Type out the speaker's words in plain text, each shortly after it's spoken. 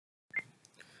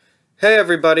Hey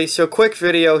everybody, so quick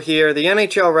video here. The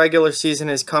NHL regular season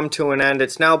has come to an end.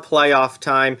 It's now playoff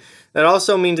time. That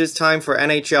also means it's time for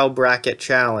NHL Bracket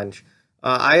Challenge.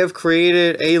 I have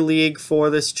created a league for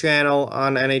this channel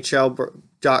on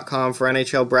NHL.com for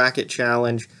NHL Bracket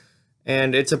Challenge.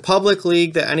 And it's a public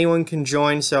league that anyone can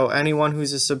join, so anyone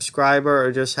who's a subscriber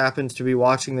or just happens to be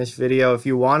watching this video, if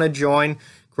you want to join,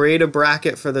 create a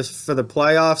bracket for the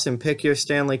playoffs and pick your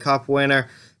Stanley Cup winner.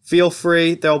 Feel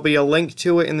free. There'll be a link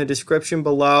to it in the description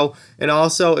below. And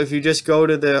also, if you just go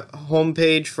to the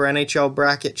homepage for NHL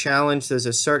Bracket Challenge, there's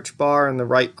a search bar in the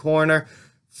right corner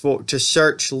to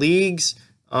search leagues.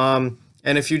 And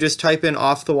if you just type in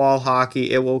Off the Wall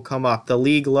Hockey, it will come up. The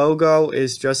league logo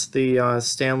is just the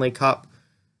Stanley Cup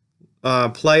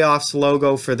playoffs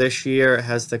logo for this year. It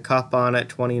has the cup on it,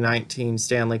 2019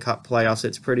 Stanley Cup playoffs.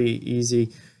 It's pretty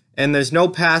easy. And there's no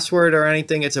password or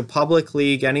anything. It's a public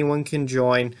league. Anyone can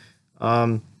join.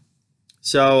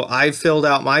 So I filled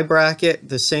out my bracket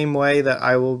the same way that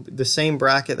the same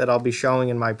bracket that I'll be showing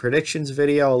in my predictions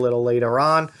video a little later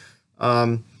on.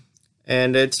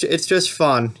 And it's just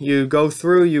fun. You go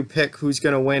through, you pick who's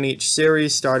going to win each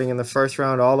series, starting in the first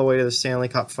round all the way to the Stanley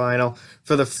Cup final.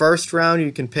 For the first round,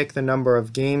 you can pick the number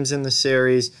of games in the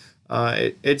series.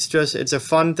 It's a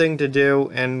fun thing to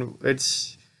do, and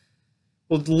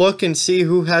we'll look and see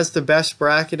who has the best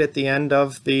bracket at the end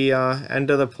of the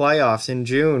playoffs in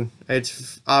June.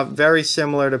 It's very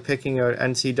similar to picking an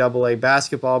NCAA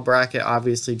basketball bracket,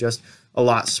 obviously just a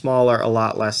lot smaller, a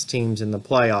lot less teams in the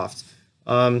playoffs.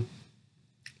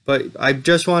 But I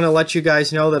just want to let you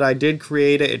guys know that I did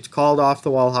create it. It's called Off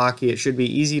the Wall Hockey. It should be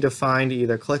easy to find.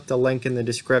 Either click the link in the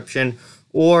description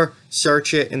or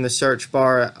search it in the search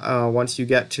bar. Once you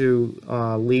get to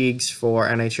leagues for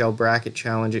NHL Bracket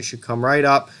Challenge, it should come right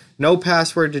up. No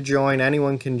password to join.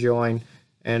 Anyone can join.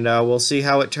 And we'll see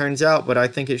how it turns out. But I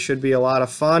think it should be a lot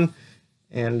of fun.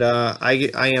 And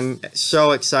I am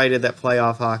so excited that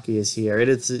playoff hockey is here. It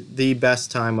is the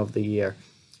best time of the year.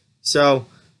 So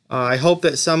I hope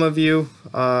that some of you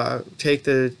take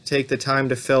the time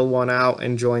to fill one out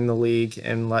and join the league.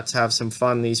 And let's have some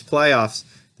fun these playoffs.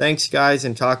 Thanks, guys,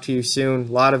 and talk to you soon.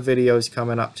 A lot of videos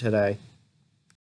coming up today.